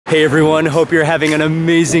Hey everyone, hope you're having an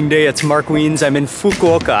amazing day. It's Mark Wiens. I'm in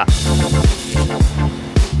Fukuoka,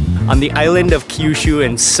 on the island of Kyushu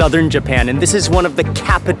in southern Japan, and this is one of the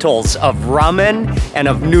capitals of ramen and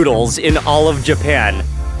of noodles in all of Japan.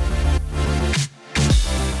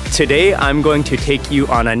 Today, I'm going to take you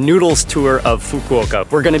on a noodles tour of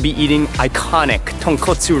Fukuoka. We're gonna be eating iconic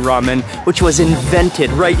Tonkotsu ramen, which was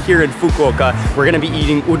invented right here in Fukuoka. We're gonna be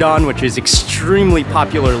eating udon, which is extremely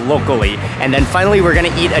popular locally. And then finally, we're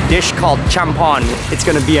gonna eat a dish called champon. It's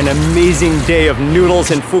gonna be an amazing day of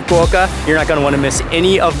noodles in Fukuoka. You're not gonna wanna miss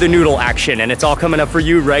any of the noodle action, and it's all coming up for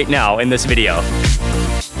you right now in this video.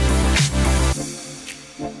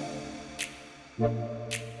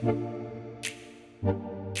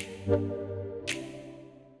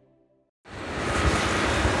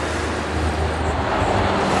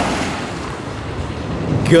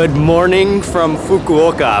 Good morning from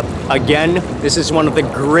Fukuoka. Again, this is one of the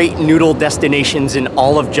great noodle destinations in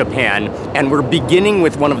all of Japan, and we're beginning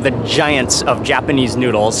with one of the giants of Japanese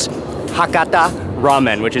noodles, Hakata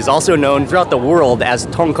Ramen, which is also known throughout the world as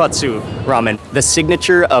Tonkotsu Ramen. The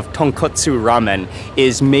signature of Tonkotsu Ramen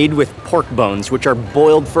is made with pork bones, which are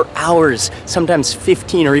boiled for hours, sometimes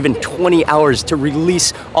 15 or even 20 hours, to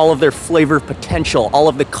release all of their flavor potential, all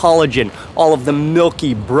of the collagen, all of the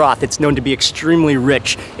milky broth. It's known to be extremely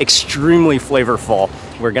rich, extremely flavorful.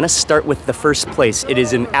 We're gonna start with the first place. It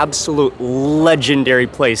is an absolute legendary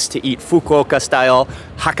place to eat Fukuoka style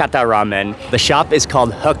Hakata Ramen. The shop is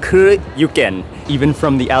called Hyuken. Even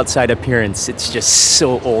from the outside appearance, it's just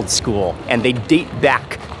so old school. And they date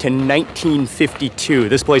back to 1952.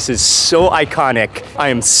 This place is so iconic. I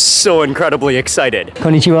am so incredibly excited.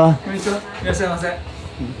 Konnichiwa. Konnichiwa.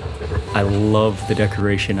 I love the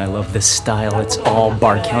decoration, I love the style. It's all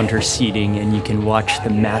bar counter seating, and you can watch the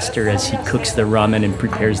master as he cooks the ramen and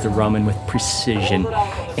prepares the ramen with precision.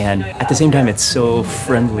 And at the same time, it's so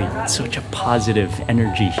friendly, such a positive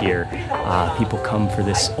energy here. People come for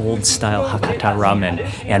this old style Hakata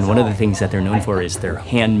Ramen, and one of the things that they're known for is their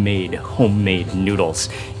handmade, homemade noodles.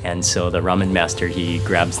 And so the ramen master, he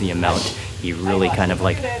grabs the amount, he really kind of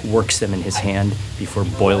like works them in his hand before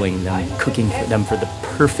boiling them, cooking them for the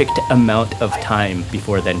perfect amount of time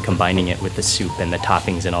before then combining it with the soup and the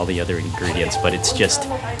toppings and all the other ingredients. But it's just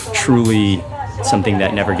truly something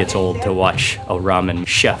that never gets old to watch a ramen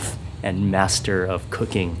chef and master of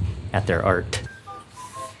cooking at their art.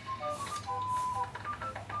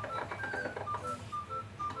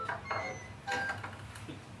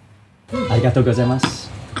 Arigatou gozaimasu.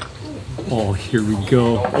 Oh, here we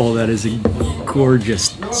go. Oh, that is a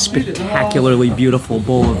gorgeous, spectacularly beautiful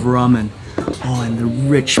bowl of ramen. Oh, and the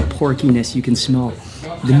rich porkiness you can smell.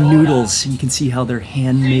 The noodles, you can see how they're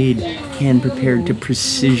handmade, hand-prepared to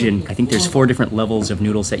precision. I think there's 4 different levels of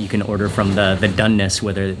noodles that you can order from the doneness,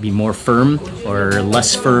 whether it be more firm or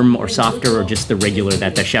less firm or softer or just the regular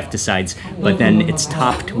that the chef decides. But then it's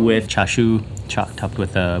topped with chashu, topped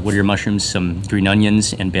with woodier mushrooms, some green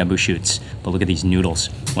onions, and bamboo shoots. But look at these noodles.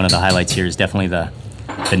 One of the highlights here is definitely the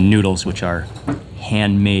noodles, which are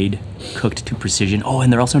handmade, cooked to precision. Oh,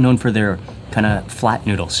 and they're also known for their kind of flat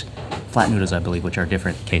noodles, I believe, which are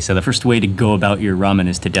different. Okay, so the first way to go about your ramen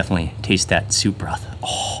is to definitely taste that soup broth.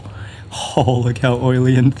 Oh, look how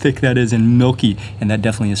oily and thick that is and milky. And that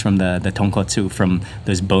definitely is from the tonkotsu, from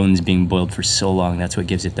those bones being boiled for so long. That's what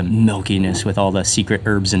gives it the milkiness with all the secret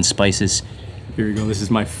herbs and spices. Here we go, this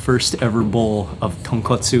is my first ever bowl of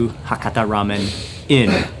Tonkotsu Hakata Ramen in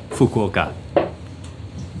Fukuoka.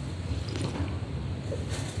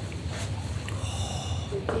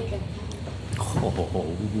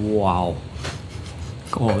 Oh, wow.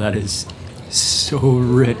 Oh, that is so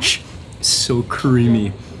rich, so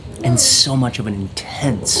creamy, and so much of an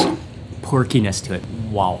intense porkiness to it.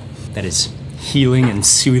 Wow. That is healing and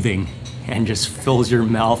soothing, and just fills your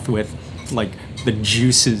mouth with like the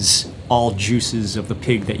juices, all juices of the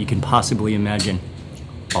pig that you can possibly imagine.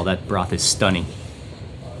 Oh, that broth is stunning.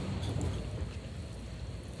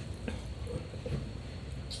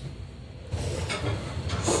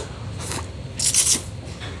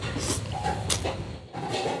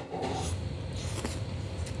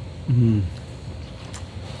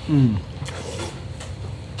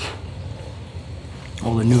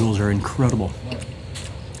 Oh, the noodles are incredible.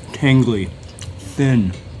 Tangly,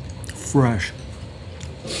 thin, fresh.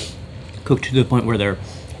 Cooked to the point where they're,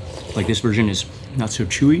 like this version is not so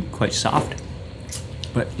chewy, quite soft,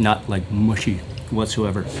 but not like mushy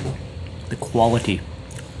whatsoever. The quality,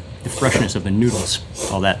 the freshness of the noodles,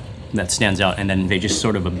 all that stands out, and then they just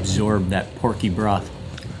sort of absorb that porky broth.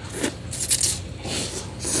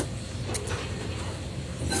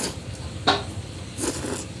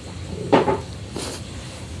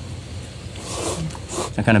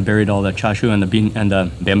 I kind of buried all the chashu and the bean and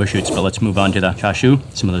the bamboo shoots, but let's move on to the chashu,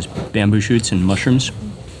 some of those bamboo shoots and mushrooms.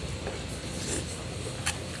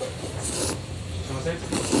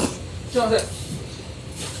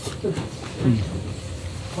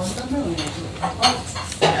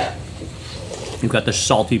 You've got the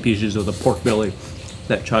salty pieces of the pork belly.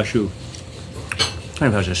 That chashu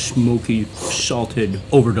kind of has a smoky, salted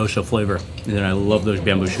overdose of flavor. And then I love those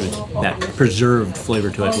bamboo shoots. That preserved flavor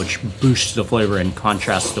to it, which boosts the flavor and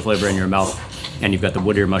contrasts the flavor in your mouth. And you've got the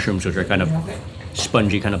wood ear mushrooms, which are kind of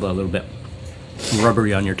spongy, kind of a little bit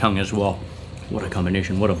rubbery on your tongue as well. What a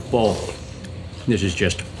combination, what a bowl. This is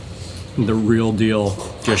just the real deal,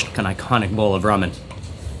 just an iconic bowl of ramen.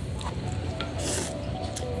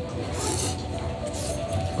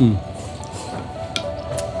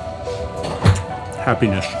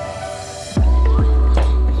 Happiness.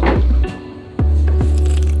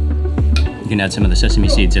 You can add some of the sesame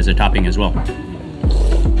seeds as a topping as well.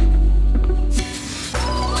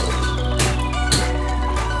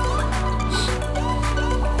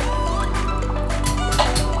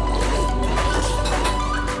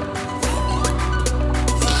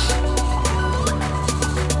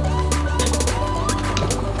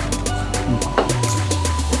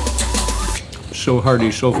 So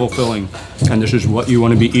hearty, so fulfilling, and this is what you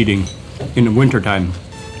want to be eating in the wintertime.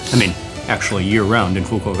 I mean, actually year-round in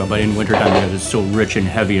Fukuoka, but in wintertime because it's so rich and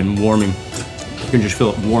heavy and warming. You can just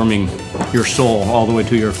feel it warming your soul all the way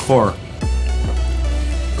to your core.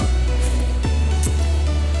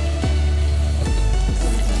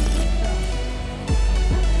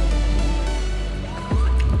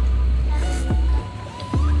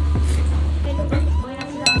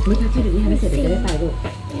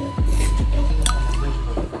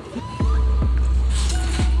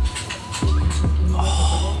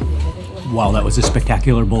 Wow, that was a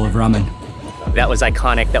spectacular bowl of ramen. That was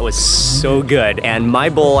iconic, that was so good. And my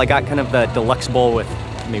bowl, I got kind of the deluxe bowl with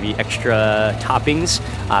maybe extra toppings,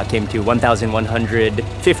 came to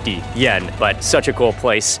 1,150 yen, but such a cool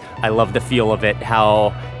place. I love the feel of it,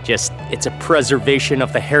 how just, it's a preservation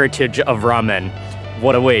of the heritage of ramen.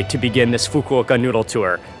 What a way to begin this Fukuoka noodle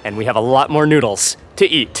tour. And we have a lot more noodles to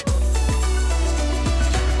eat.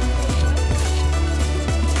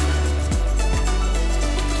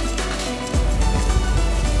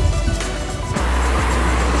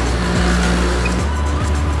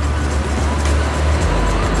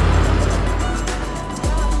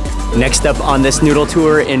 Next up on this noodle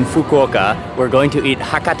tour in Fukuoka, we're going to eat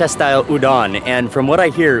Hakata style udon. And from what I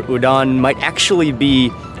hear, udon might actually be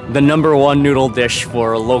the #1 noodle dish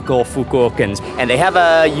for local Fukuokans. And they have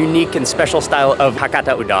a unique and special style of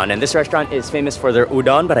Hakata udon. And this restaurant is famous for their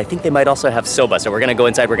udon, but I think they might also have soba. So we're gonna go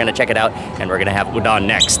inside, we're gonna check it out, and we're gonna have udon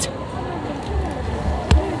next.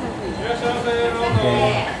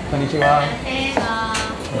 Konnichiwa.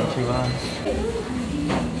 Konnichiwa.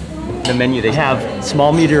 The menu, they have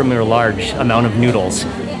small, medium, or large amount of noodles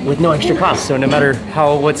with no extra cost. So no matter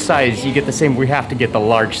what size, you get the same. We have to get the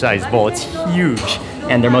large size bowl. It's huge.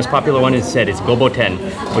 And their most popular one is goboten,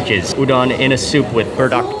 which is udon in a soup with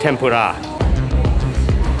burdock tempura.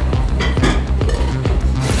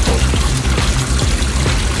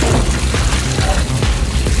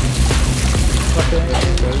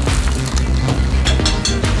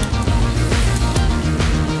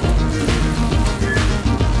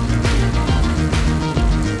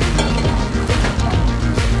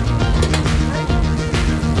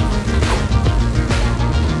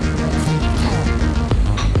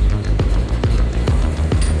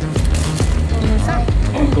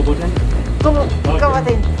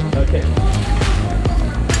 Okay.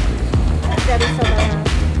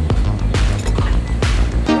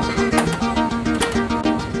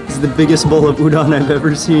 This is the biggest bowl of udon I've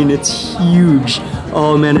ever seen. It's huge.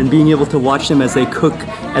 Oh man, and being able to watch them as they cook,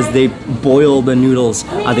 as they boil the noodles.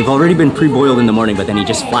 They've already been pre-boiled in the morning, but then he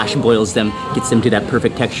just flash boils them, gets them to that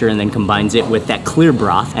perfect texture, and then combines it with that clear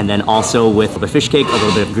broth, and then also with the fish cake, a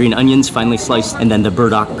little bit of green onions finely sliced, and then the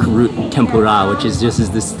burdock root tempura, which is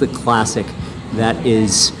just the classic. That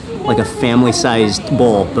is like a family-sized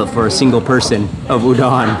bowl, but for a single person of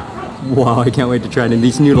udon. Wow, I can't wait to try it in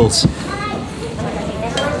these noodles.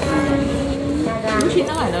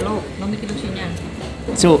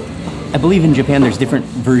 So, I believe in Japan there's different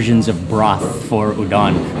versions of broth for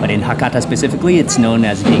udon, but in Hakata specifically, it's known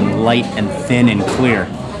as being light and thin and clear.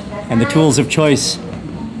 And the tools of choice.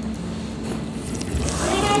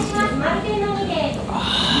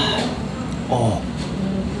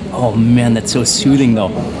 Oh man, that's so soothing though.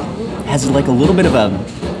 Has like a little bit of a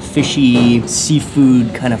fishy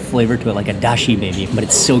seafood kind of flavor to it, like a dashi maybe, but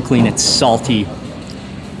it's so clean, it's salty,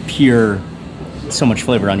 pure, so much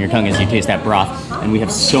flavor on your tongue as you taste that broth. And we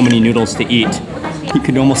have so many noodles to eat. You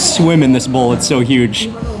could almost swim in this bowl, it's so huge.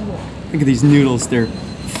 Look at these noodles, they're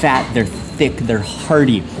fat, they're thick, they're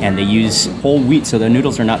hearty, and they use whole wheat, so the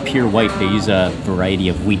noodles are not pure white. They use a variety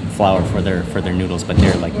of wheat flour for their noodles, but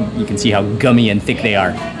they're like, you can see how gummy and thick they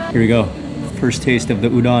are. Here we go, first taste of the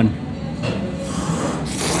udon.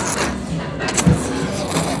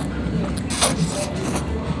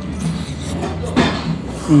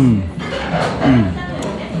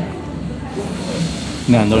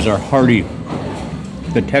 Man, those are hearty.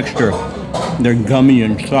 The texture, they're gummy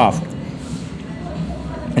and soft.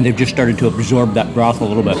 And they've just started to absorb that broth a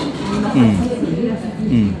little bit.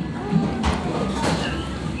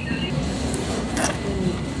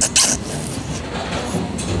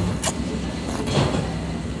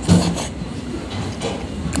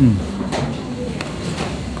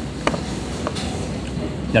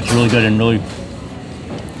 That's really good and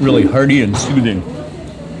really hearty and soothing.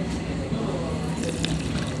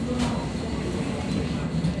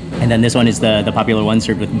 And then this one is the popular one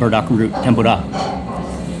served with burdock root tempura.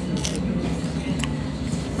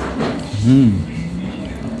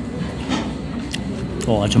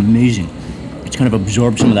 Oh, that's amazing. It's kind of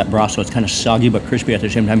absorbed some of that broth, so it's kind of soggy but crispy at the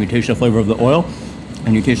same time. You taste the flavor of the oil,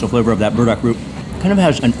 and you taste the flavor of that burdock root. Kind of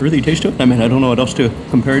has an earthy taste to it. I mean, I don't know what else to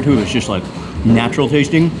compare it to. It's just like natural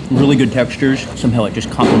tasting, really good textures. Somehow it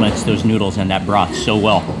just complements those noodles and that broth so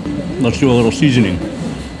well. Let's do a little seasoning.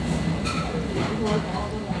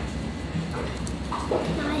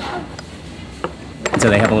 So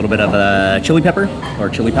they have a little bit of chili pepper or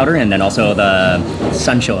chili powder, and then also the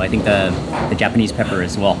sansho, I think the Japanese pepper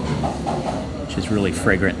as well, which is really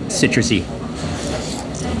fragrant, citrusy.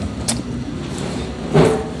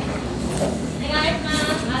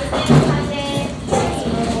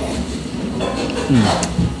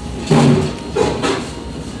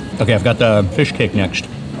 Okay, I've got the fish cake next.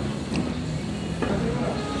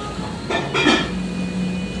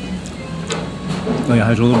 Oh yeah, it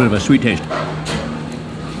has a little bit of a sweet taste.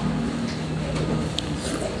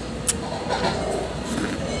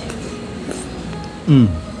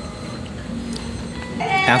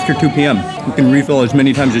 After 2 p.m., you can refill as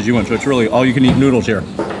many times as you want, so it's really all you can eat noodles here.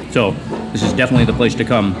 So this is definitely the place to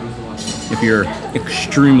come if you're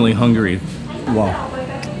extremely hungry. Wow.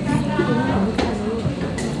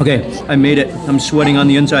 Okay, I made it. I'm sweating on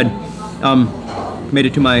the inside. Made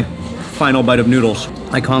it to my final bite of noodles.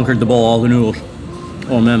 I conquered the bowl, all the noodles.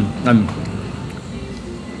 Oh man, I'm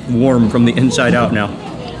warm from the inside out now.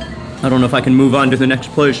 I don't know if I can move on to the next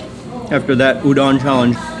place after that udon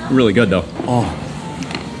challenge. Really good though. Oh.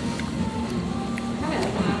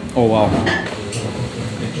 Oh wow.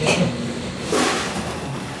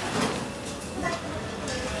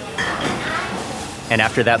 And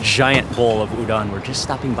after that giant bowl of udon, we're just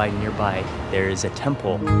stopping by nearby. There is a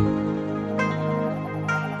temple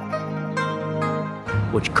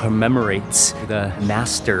which commemorates the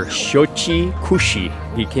master Shochi Kushi.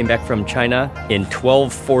 He came back from China in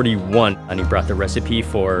 1241 and he brought the recipe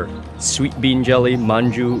for sweet bean jelly,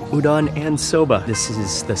 manju, udon, and soba. This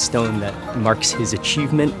is the stone that marks his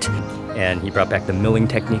achievement. And he brought back the milling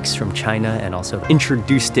techniques from China and also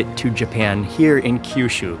introduced it to Japan here in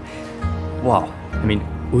Kyushu. Wow, I mean,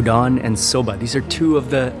 udon and soba, these are two of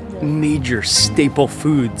the major staple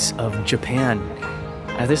foods of Japan.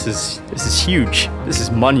 This is huge. This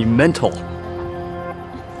is monumental.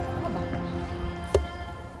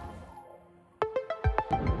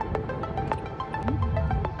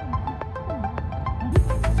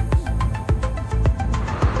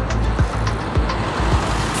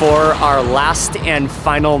 For our last and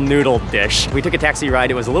final noodle dish, we took a taxi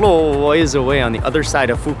ride. It was a little ways away on the other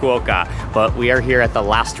side of Fukuoka, but we are here at the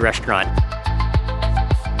last restaurant.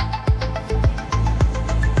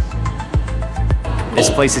 This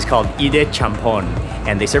place is called Ide Champon,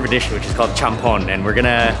 and they serve a dish which is called champon, and we're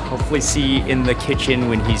gonna hopefully see in the kitchen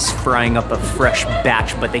when he's frying up a fresh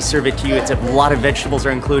batch, but they serve it to you. It's a lot of vegetables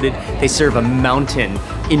are included. They serve a mountain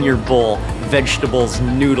in your bowl, vegetables,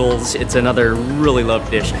 noodles. It's another really loved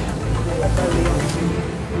dish.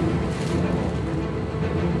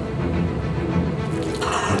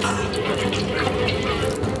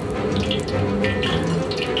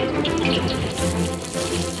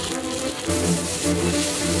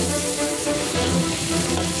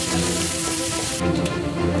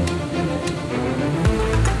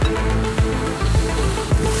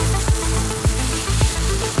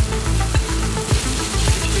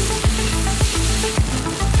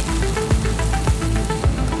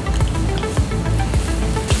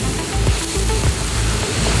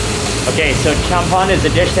 Okay, so champon is a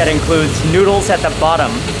dish that includes noodles at the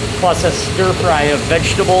bottom, plus a stir fry of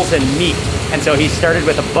vegetables and meat. And so he started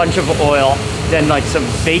with a bunch of oil, then like some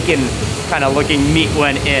bacon kind of looking meat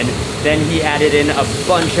went in. Then he added in a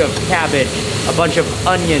bunch of cabbage, a bunch of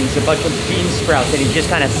onions, a bunch of bean sprouts, and he's just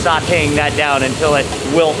kind of sauteing that down until it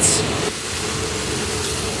wilts.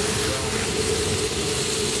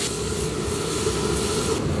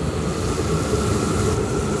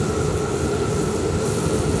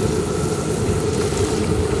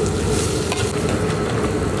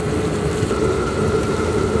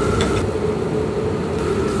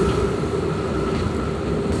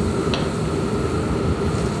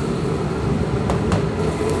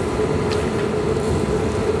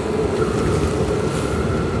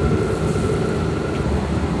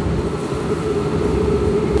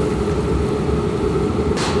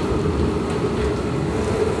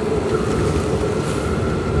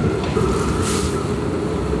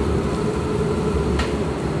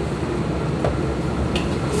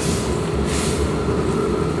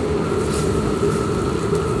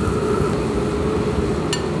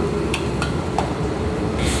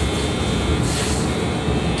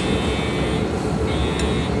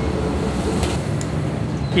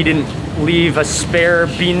 He didn't leave a spare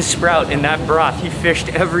bean sprout in that broth. He fished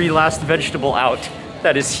every last vegetable out.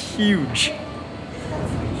 That is huge.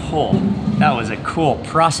 Oh, that was a cool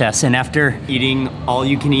process. And after eating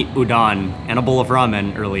all-you-can-eat udon and a bowl of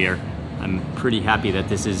ramen earlier, I'm pretty happy that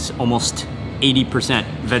this is almost 80%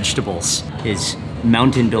 vegetables. His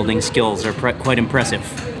mountain building skills are quite impressive.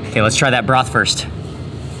 Okay, let's try that broth first.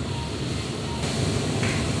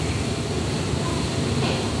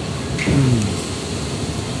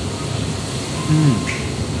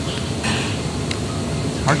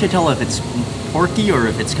 It's hard to tell if it's porky or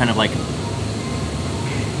if it's kind of like, I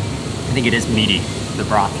think it is meaty, the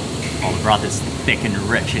broth. Oh, the broth is thick and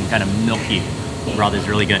rich and kind of milky. The broth is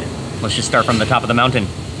really good. Let's just start from the top of the mountain.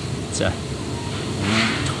 It's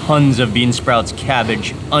tons of bean sprouts,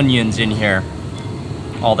 cabbage, onions in here.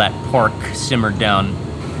 All that pork simmered down.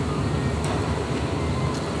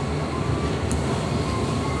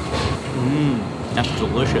 That's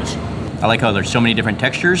delicious. I like how there's so many different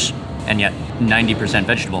textures and yet 90%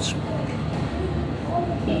 vegetables.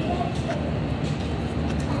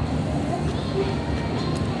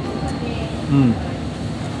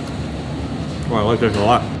 Oh, I like this a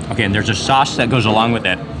lot. Okay, and there's a sauce that goes along with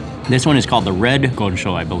it. This one is called the red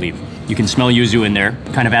gonsho, I believe. You can smell yuzu in there.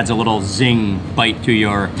 Kind of adds a little zing bite to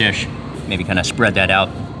your dish. Maybe kind of spread that out.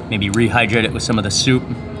 Maybe rehydrate it with some of the soup.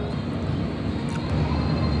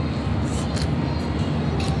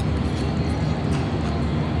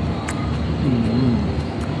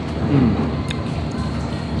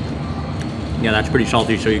 Yeah, that's pretty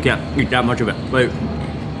salty, so you can't eat that much of it. But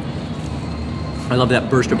I love that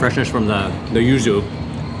burst of freshness from the yuzu.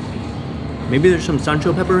 Maybe there's some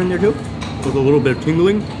sancho pepper in there too, with a little bit of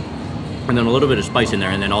tingling, and then a little bit of spice in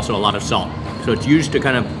there, and then also a lot of salt. So it's used to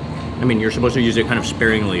kind of, I mean, you're supposed to use it kind of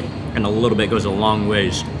sparingly, and a little bit goes a long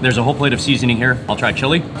ways. There's a whole plate of seasoning here. I'll try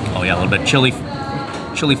chili. Oh yeah, a little bit of chili.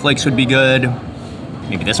 Chili flakes would be good.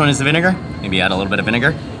 Maybe this one is the vinegar. Maybe add a little bit of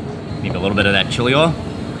vinegar. Maybe a little bit of that chili oil.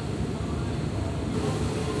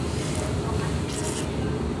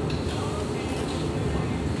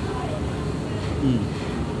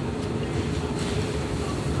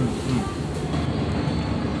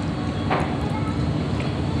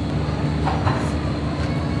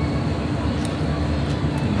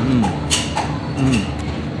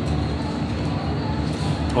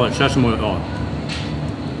 Oh, it's sesame oil.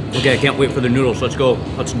 Okay, I can't wait for the noodles. Let's go.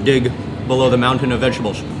 Let's dig below the mountain of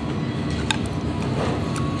vegetables.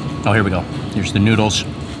 Oh, here we go. Here's the noodles.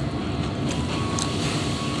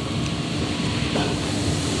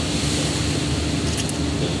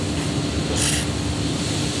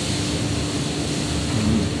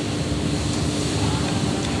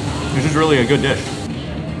 This is really a good dish.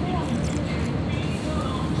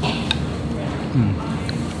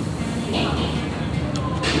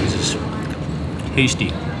 This is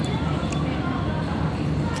tasty.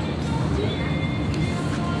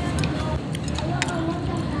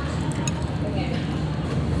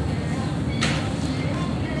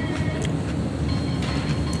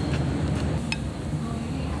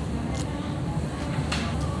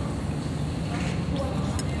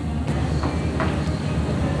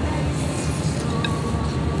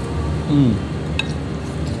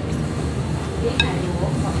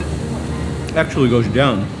 Actually goes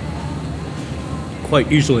down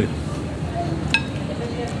quite easily.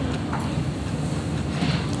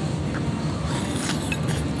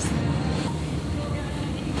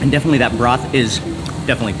 And definitely that broth is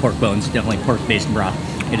definitely pork bones, definitely pork-based broth.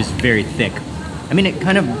 It is very thick. I mean, it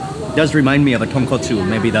kind of does remind me of a tonkotsu.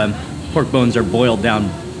 Maybe the pork bones are boiled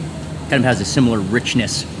down kind of has a similar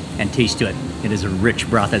richness and taste to it. It is a rich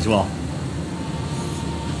broth as well.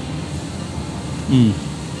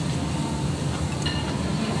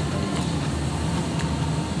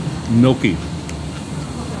 Milky.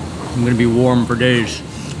 I'm gonna be warm for days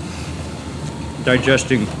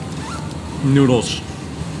digesting noodles.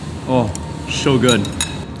 Oh, so good.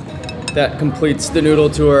 That completes the noodle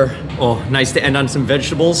tour. Oh, nice to end on some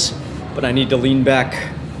vegetables, but I need to lean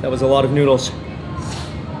back. That was a lot of noodles.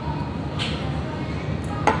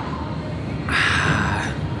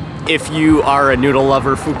 If you are a noodle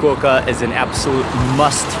lover, Fukuoka is an absolute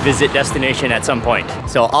must-visit destination at some point.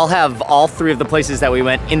 So I'll have all 3 of the places that we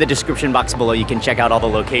went in the description box below. You can check out all the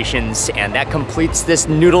locations, and that completes this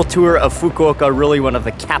noodle tour of Fukuoka, really one of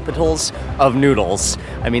the capitals of noodles.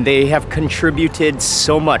 I mean, they have contributed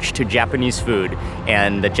so much to Japanese food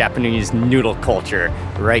and the Japanese noodle culture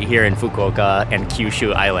right here in Fukuoka and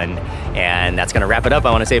Kyushu Island. And that's gonna wrap it up.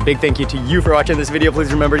 I wanna say a big thank you to you for watching this video.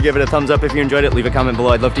 Please remember to give it a thumbs up if you enjoyed it. Leave a comment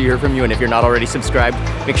below. I'd love to hear from you. And if you're not already subscribed,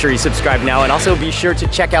 make sure you subscribe now. And also be sure to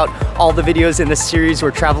check out all the videos in this series.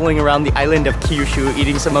 We're traveling around the island of Kyushu,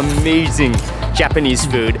 eating some amazing Japanese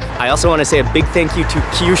food. I also wanna say a big thank you to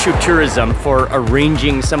Kyushu Tourism for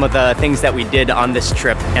arranging some of the things that we did on this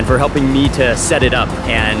trip and for helping me to set it up.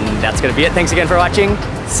 And that's gonna be it. Thanks again for watching.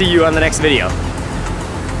 See you on the next video.